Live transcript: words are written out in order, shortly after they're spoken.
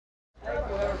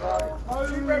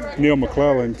Neil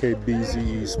McClellan,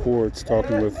 KBZE Sports,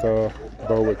 talking with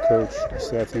Berwick coach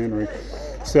Seth Henry.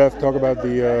 Seth, talk about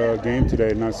the game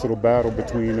today. A nice little battle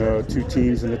between two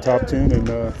teams in the top 10 and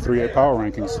 3A power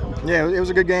rankings. Yeah, it was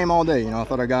a good game all day. I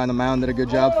thought our guy on the mound did a good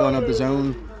job filling up the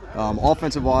zone.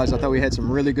 Offensive-wise, I thought we had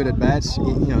some really good at-bats.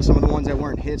 Some of the ones that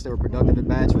weren't hits, they were productive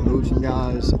at-bats. We moved some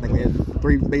guys. I think we had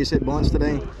 3 base hit bunts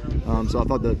today. So I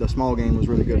thought the small game was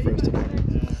really good for us today.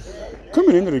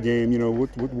 Coming into the game,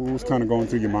 what was kind of going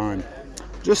through your mind?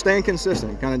 Just staying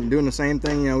consistent, kind of doing the same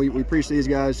thing. We preach to these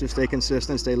guys, just stay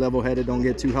consistent, stay level-headed, don't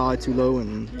get too high, too low,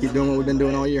 and keep doing what we've been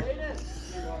doing all year.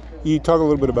 You talk a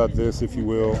little bit about this, if you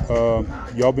will.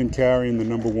 Y'all been carrying the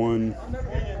number 1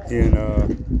 in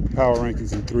power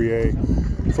rankings in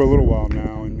 3A for a little while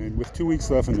now, and with 2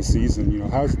 weeks left in the season,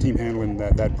 how's the team handling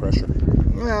that pressure?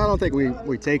 Well, I don't think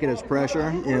we take it as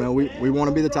pressure. We want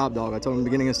to be the top dog. I told them at the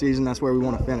beginning of the season that's where we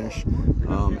want to finish,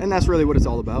 and that's really what it's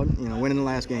all about. Winning the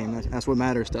last game. That's what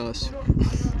matters to us.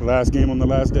 The last game on the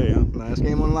last day, huh? Last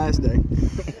game on the last day.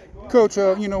 Coach,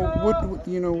 as the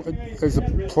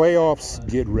playoffs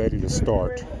get ready to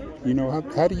start,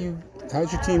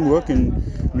 how's your team looking?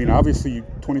 Obviously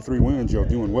 23 wins, you're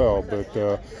doing well, but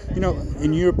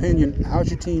in your opinion,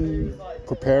 how's your team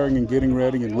preparing and getting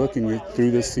ready and looking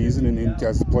through this season and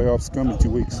as the playoffs come in 2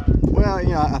 weeks? Well,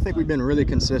 I think we've been really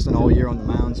consistent all year on the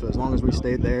mound, so as long as we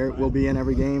stay there, we'll be in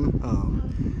every game.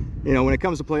 When it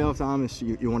comes to playoff time,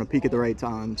 you want to peak at the right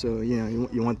time. So, you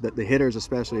want the hitters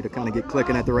especially to kind of get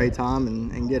clicking at the right time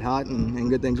and get hot, and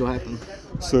good things will happen.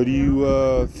 So do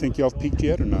you think y'all have peaked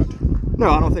yet or not? No,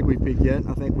 I don't think we've peaked yet.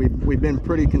 I think we've been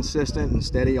pretty consistent and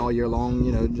steady all year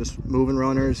long, just moving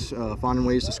runners, finding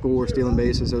ways to score, stealing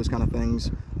bases, those kind of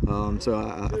things. So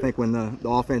I think when the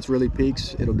offense really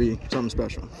peaks, it'll be something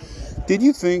special. Did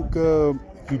you think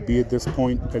you'd be at this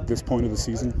point of the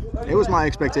season? It was my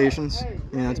expectations.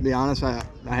 To be honest, I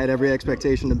had every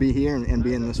expectation to be here and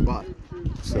be in this spot.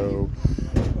 So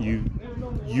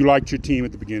you liked your team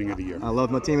at the beginning of the year? I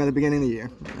loved my team at the beginning of the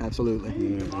year. Absolutely.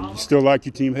 Yeah. You still like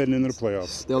your team heading into the playoffs?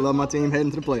 Still love my team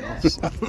heading to the playoffs.